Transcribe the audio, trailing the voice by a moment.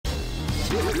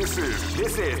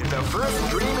This is the first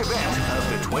dream event of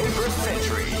the 21st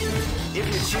century. If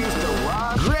you choose the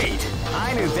wrong... Great!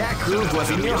 I knew that groove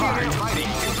was in your heart. Fighting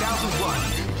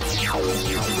 2001.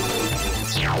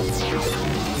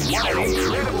 What an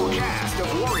incredible cast of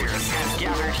warriors has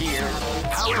gathered here.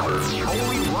 However,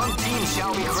 only one team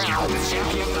shall be crowned the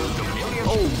champion of the million...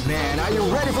 Oh man, are you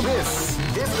ready for this?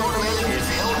 This tournament is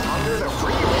held under the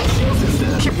free ratio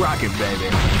system. Keep rocking, baby.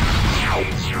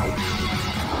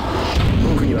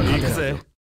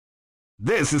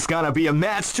 This is gonna be a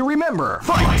match to remember.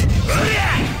 Fight!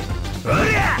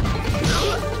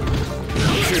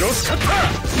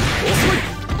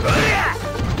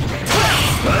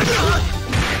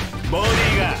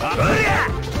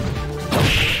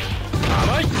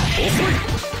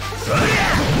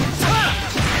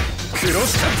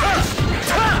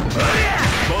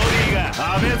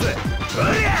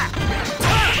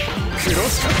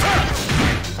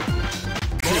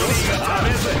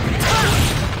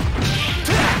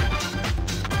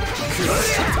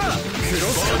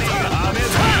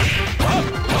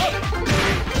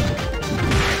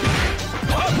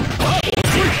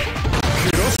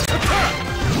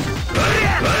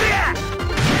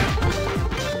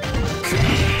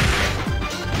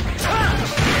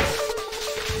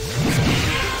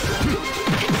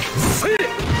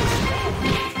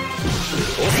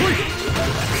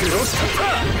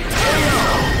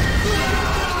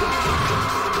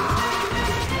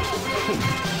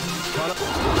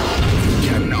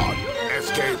 Cannot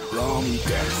escape from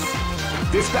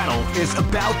death. This battle is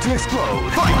about to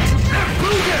explode. Fight!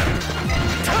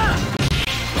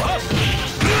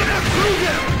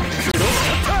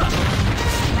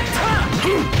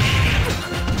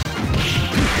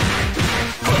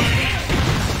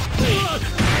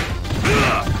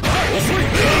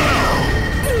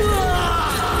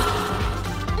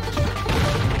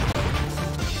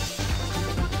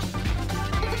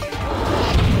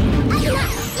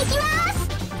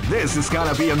 This is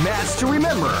gonna be a match to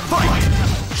remember. Fight!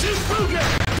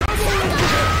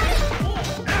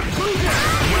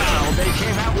 Wow, they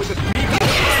came out with a big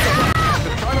at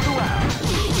the start of the round.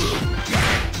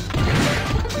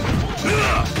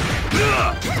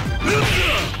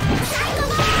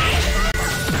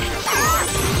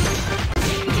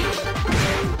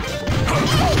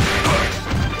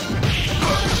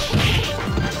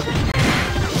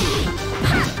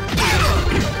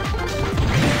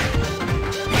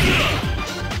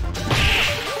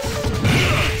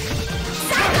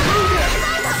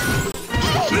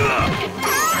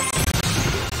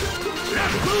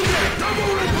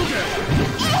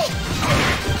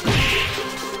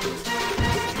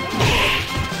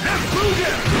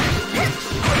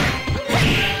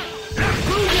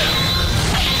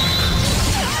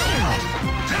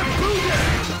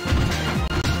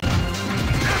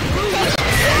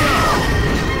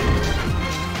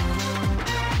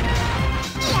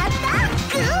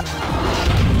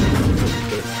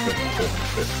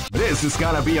 This is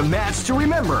gonna be a match to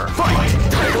remember. Fight!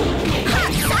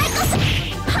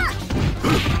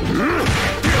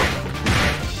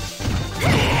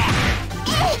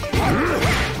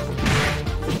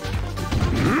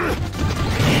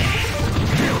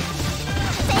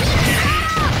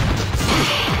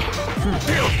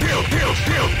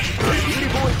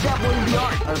 Beautiful is dabbling the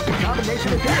art of the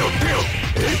combination attack.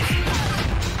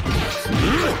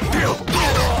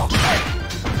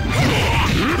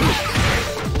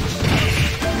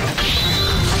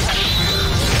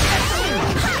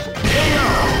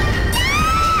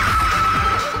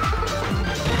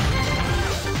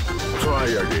 Try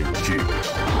again, Chief.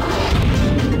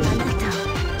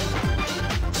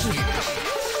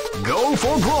 Go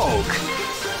for broke.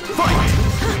 Fight!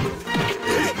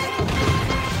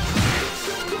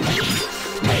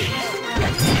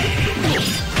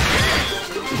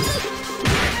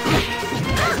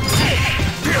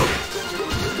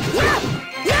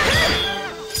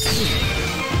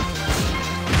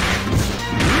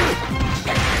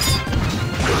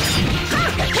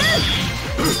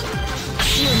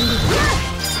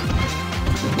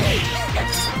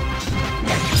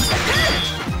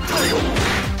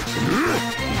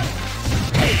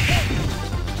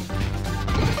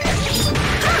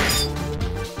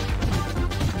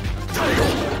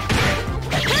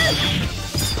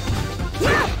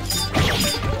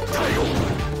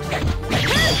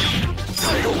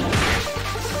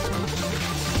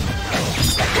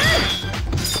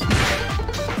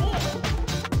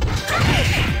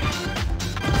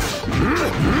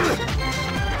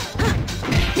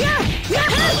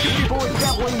 Beautiful is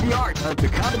dabbling the art of the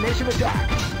combination attack.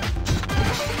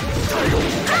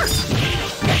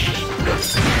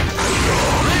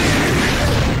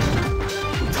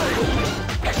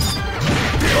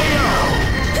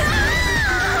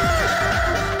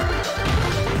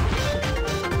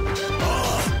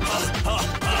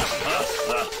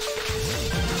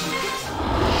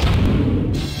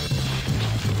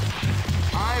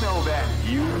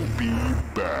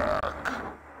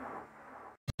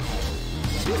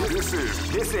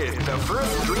 This is the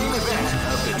first dream event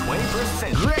of the 21st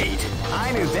century. Great!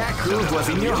 I knew that groove was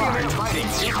in your heart. Fighting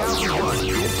 2001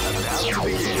 is about to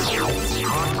begin.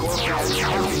 Hardcore fans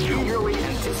have eagerly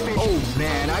anticipated. Oh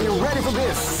man, are you ready for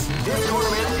this? This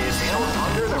tournament is held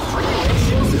under the free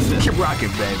ratio system. Keep rocking,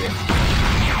 baby.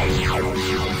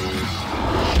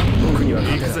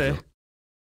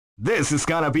 This is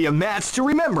gonna be a match to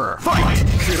remember. Fight!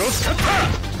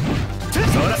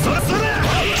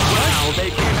 Wow, they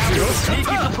came out with a sneaky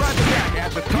surprise attack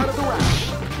at the start of the round.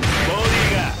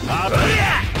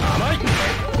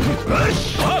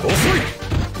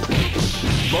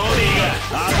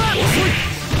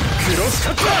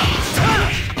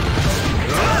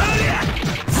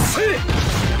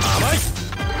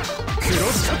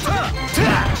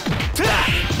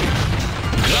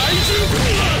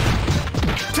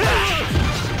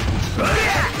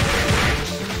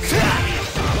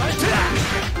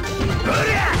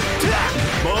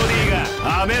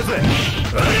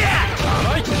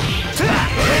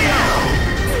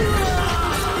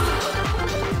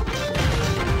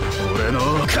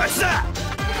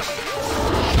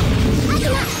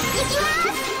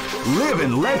 Live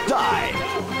and let die.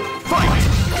 Fight!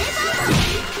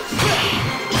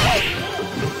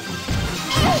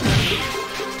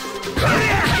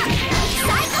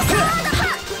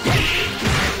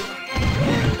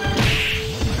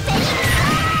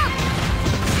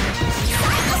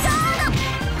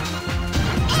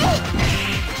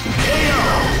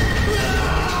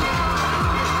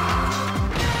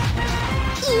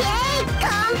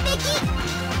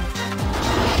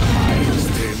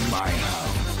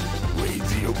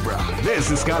 This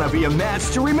is gonna be a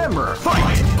match to remember.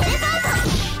 Fight!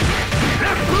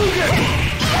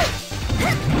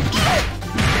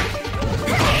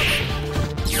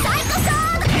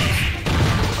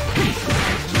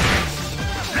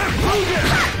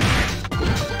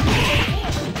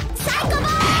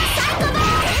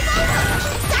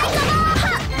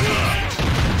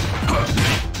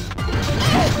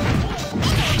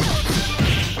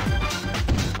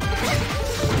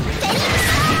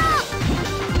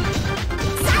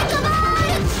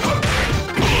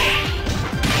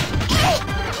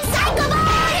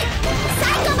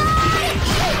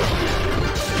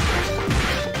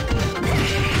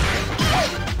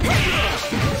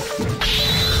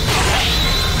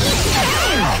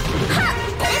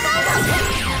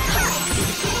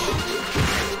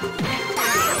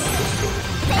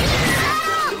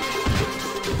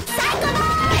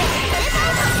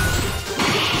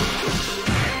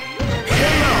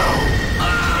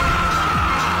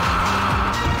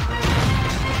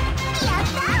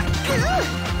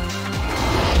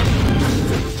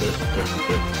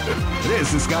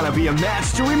 This is gonna be a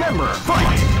match to remember. Fight!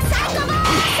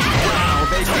 Wow,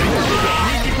 they came in with a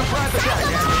sneaky surprise attack at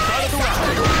the start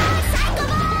of the round.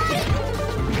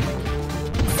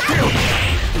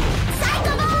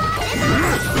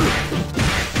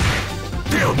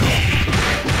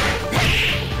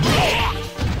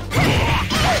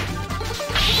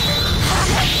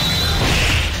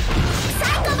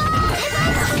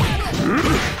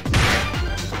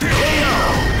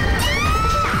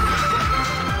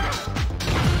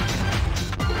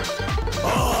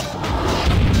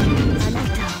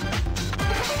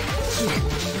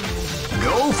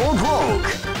 Go for broke!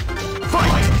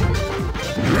 Fight!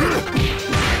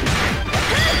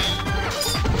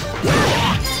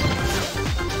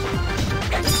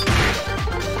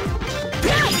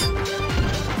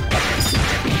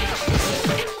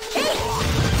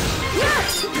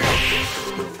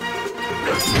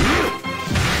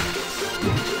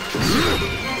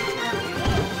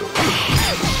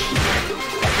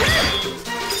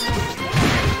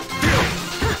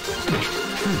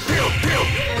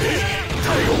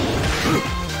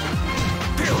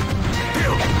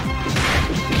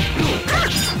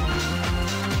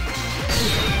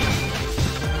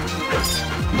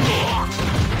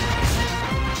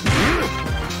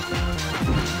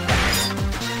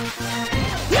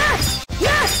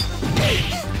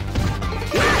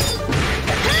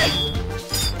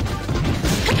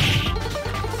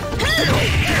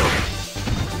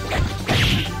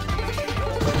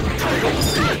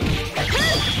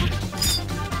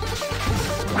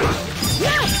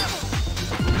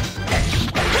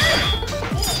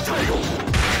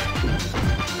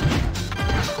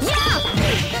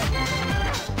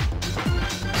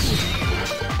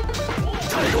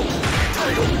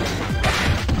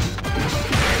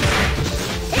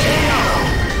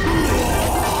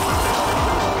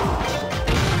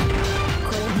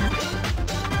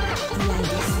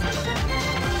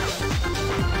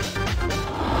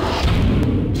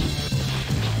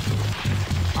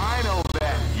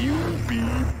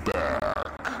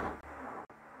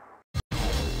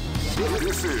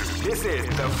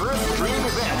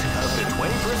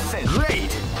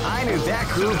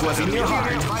 that groove was in your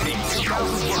heart.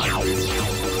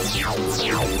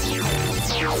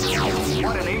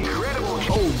 What an incredible...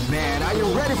 Oh man, are you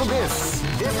ready for this?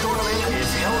 This tournament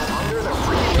is held under the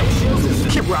free ratio system.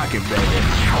 Keep rocking, baby.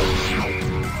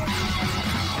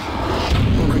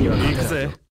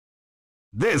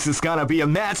 This is gonna be a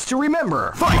match to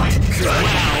remember. Fight!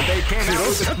 Wow, they came out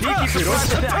with a sneaky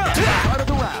surprise attack at the start of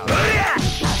the round.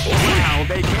 Wow,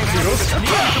 they came out with a sneaky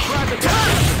surprise attack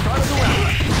at the start of the round.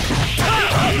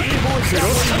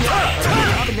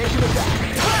 Combination attack.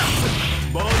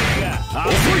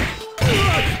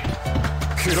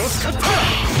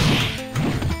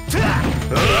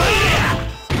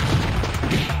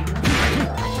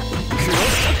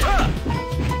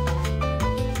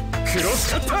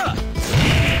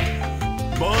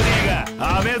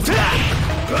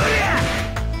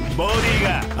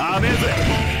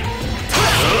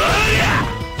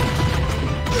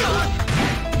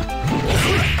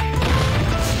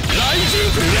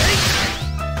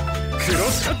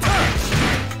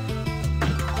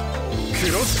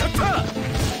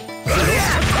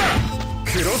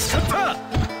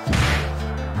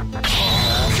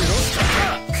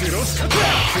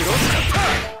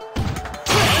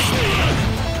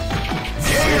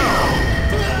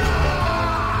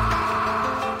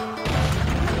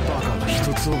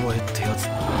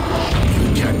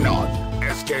 You cannot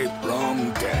escape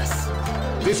from death.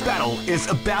 This battle is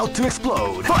about to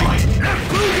explode. Fight!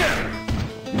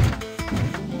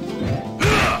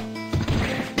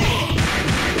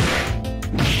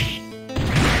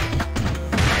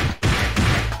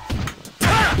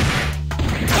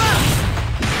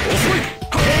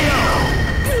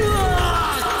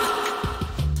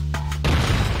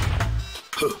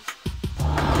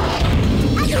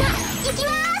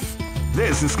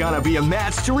 This is gonna be a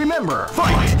match to remember.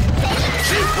 Fight!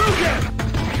 Shinfugen!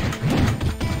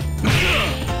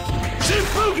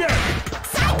 Shinfugen!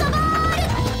 Shinfugen!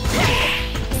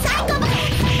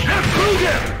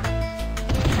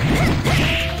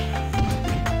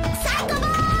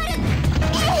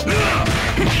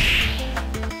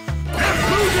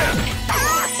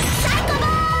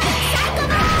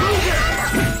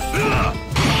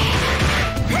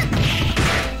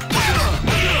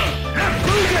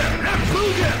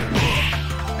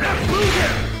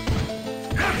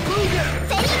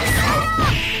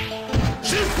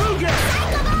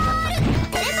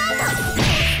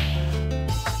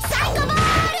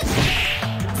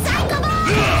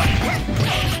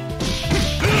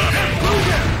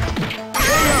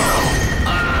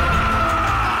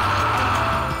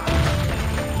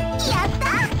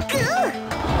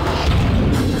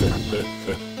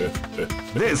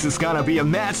 This is gonna be a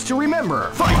match to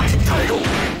remember. Fight! Title!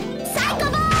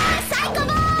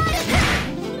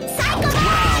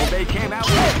 Wow, they came out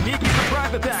with a sneaky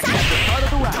surprise attack at the start of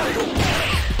the round.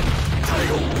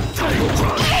 Title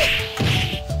crunch!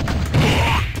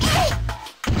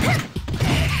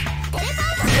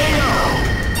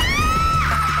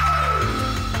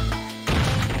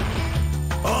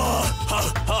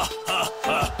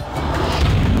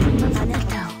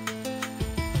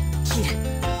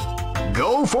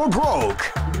 Go for broke!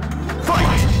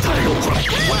 Fight!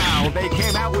 Wow, they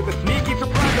came out with a sneaky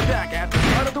surprise attack at the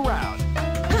start of the round.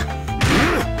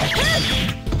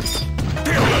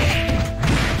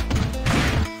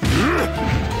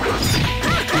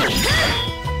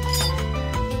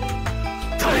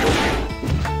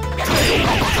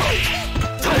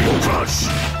 Title crush!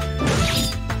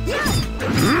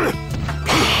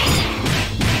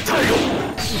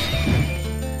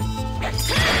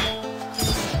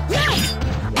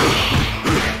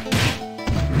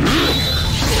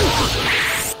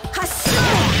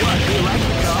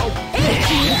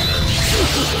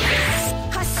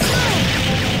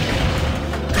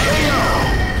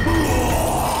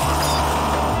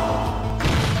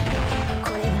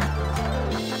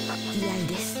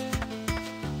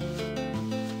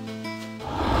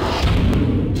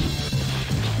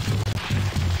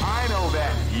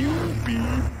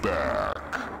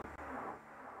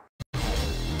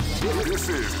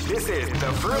 This is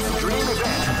the first dream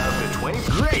event of the 20th.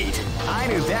 Great! I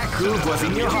knew that groove was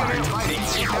in your heart.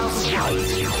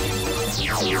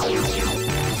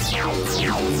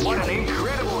 What an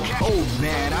incredible catch! Oh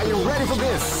man, are you ready for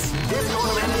this? This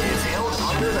tournament is held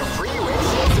under the free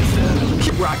ratio system.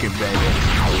 Keep rocking, baby.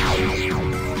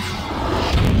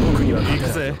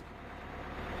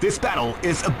 This battle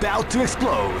is about to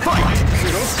explode. Fight!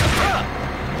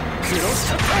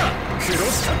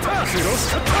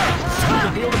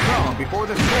 Feel the calm before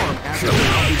the storm after the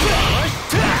round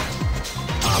begins.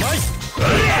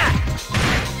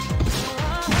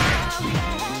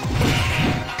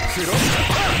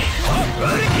 ロ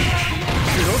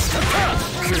スカッタ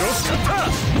ークロスカッター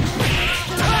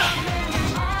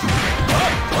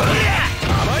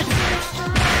甘い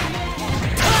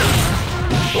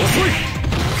遅い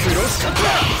クロスカッタ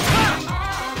ー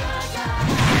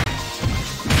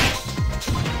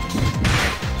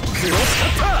クロスカ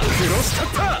ッタークロスカ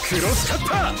ッタークロスカッ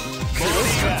タークロ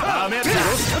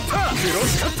スカッタークロ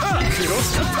スカッタークロ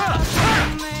スカッター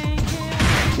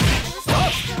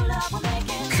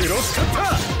クロスカッタークロスカッタ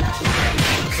ー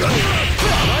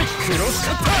クロス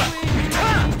カッターク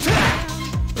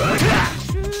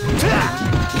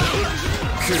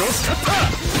ロスカッタークロスカッター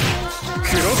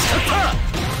クロスカッター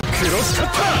クロスカ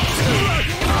ッター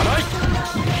甘い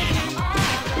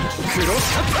クロス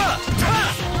カッター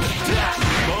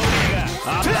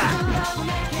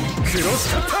クロス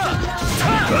カッタ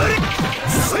ー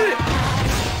せいク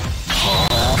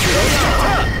ロスカッタ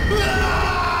ー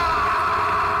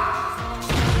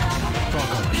バ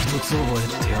カは一つ覚えっ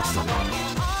てやつだな。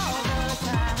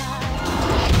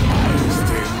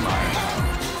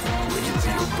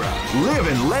Live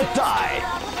and let die.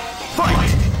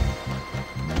 Fight!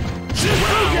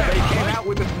 Wow, they came out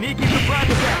with a sneaky surprise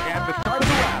attack at the start of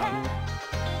the round.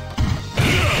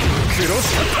 Cross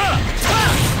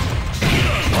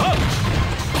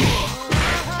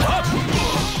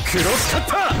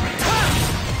cutter!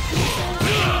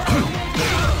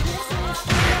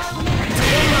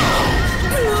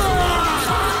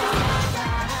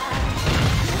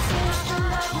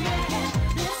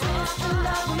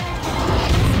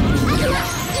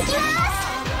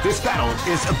 This battle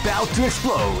is about to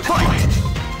explode. Fight!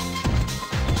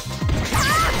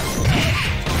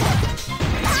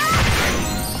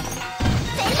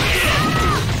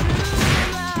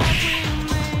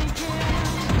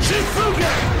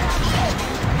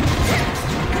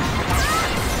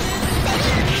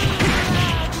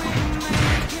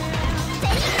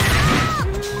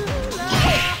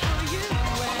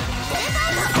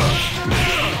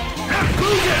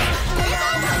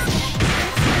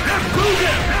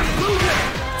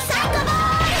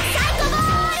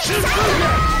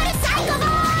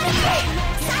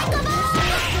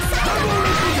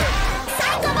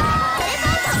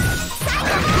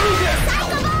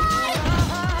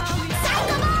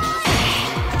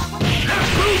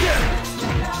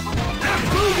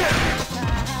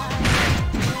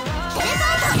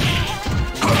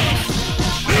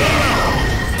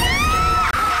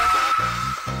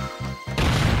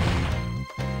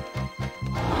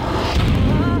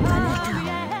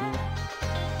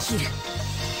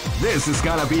 This is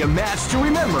gonna be a match to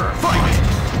remember. Fight!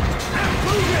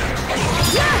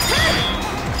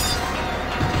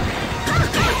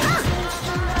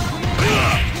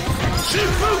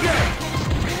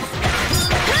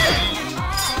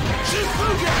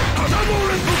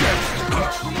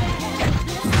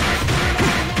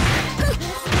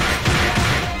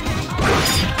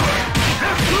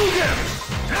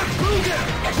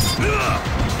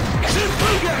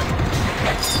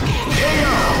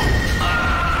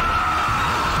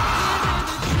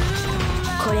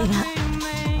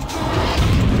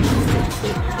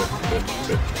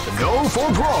 Go for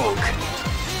broke!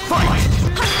 Fight!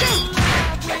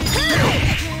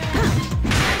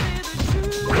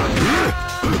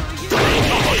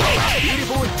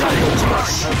 Beautiful double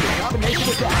charge of the combination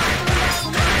attack.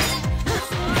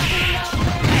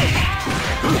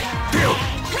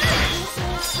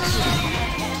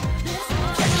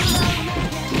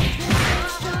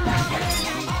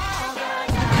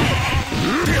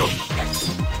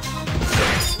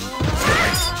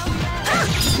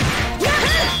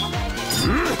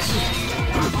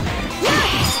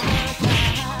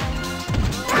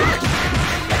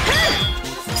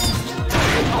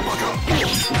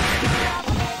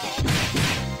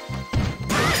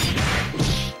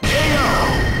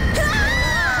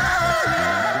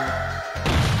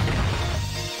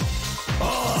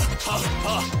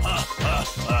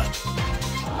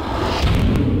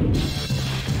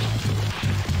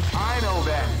 I know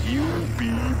that you'll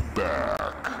be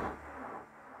back.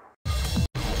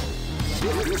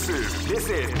 This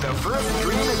is the first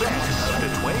dream event of the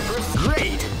 21st.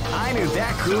 Great! I knew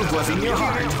that groove was in your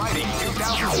heart. Fighting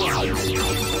 2001.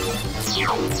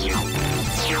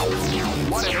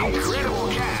 What an incredible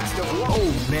cast of.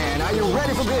 Oh man, are you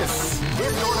ready for this?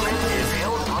 This tournament is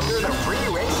held under the free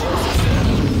ratio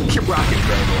system. Keep rocking,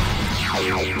 baby.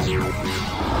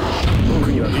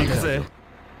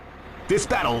 This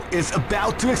battle is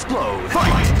about to explode.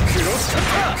 Fight! Cross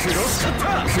cutter! Cross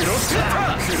cutter! Cross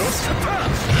cutter! Cross cutter! Cross cutter!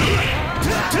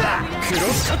 Cross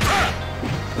cutter!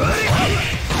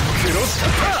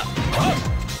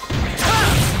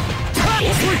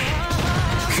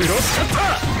 Cross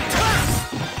cutter!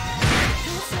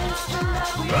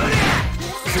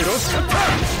 ロスカッタ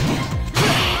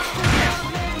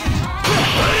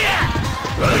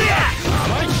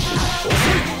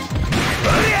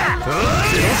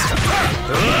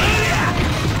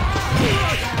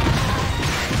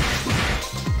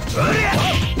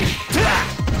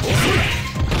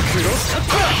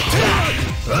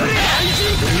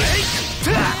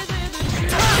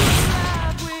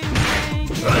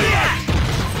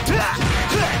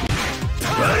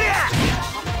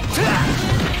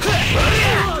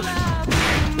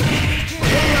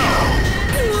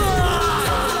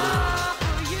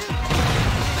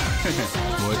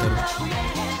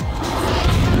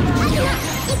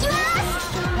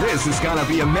This is gonna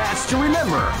be a match to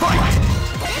remember. Fight! Wow,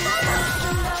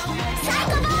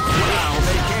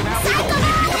 they came out with a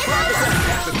sneaky surprise attack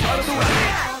at the start of the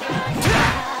round.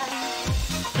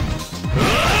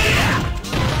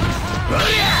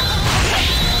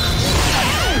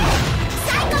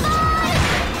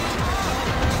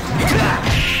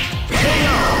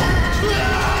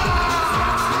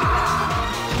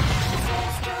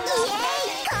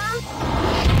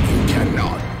 You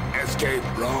cannot escape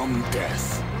from death.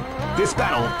 This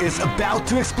battle is about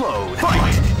to explode.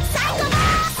 Fight!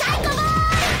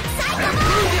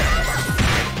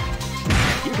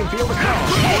 You can feel the calm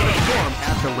before the storm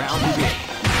as the round begins.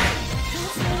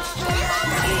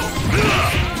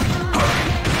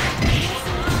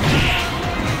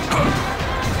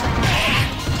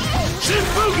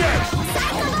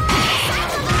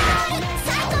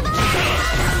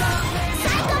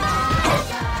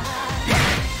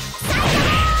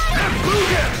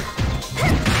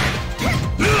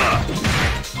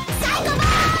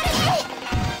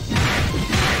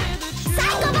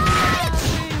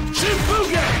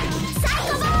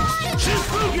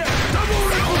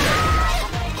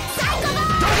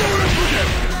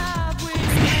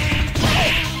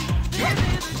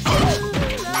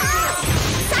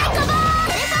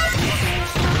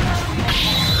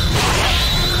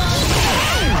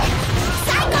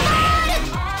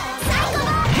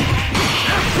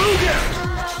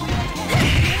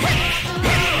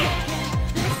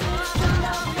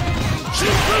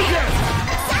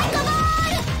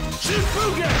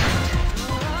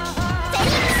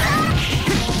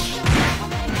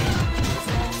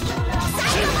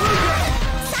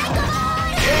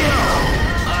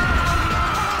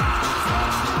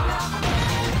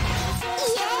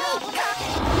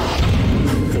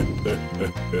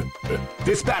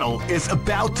 This battle is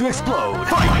about to explode.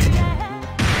 Fight!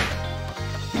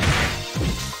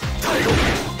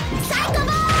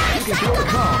 You can feel the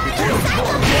calm before the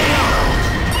storm.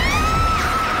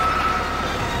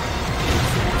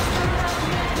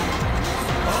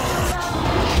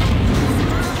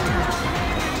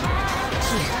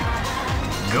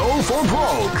 Go for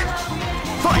broke.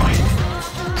 Fight!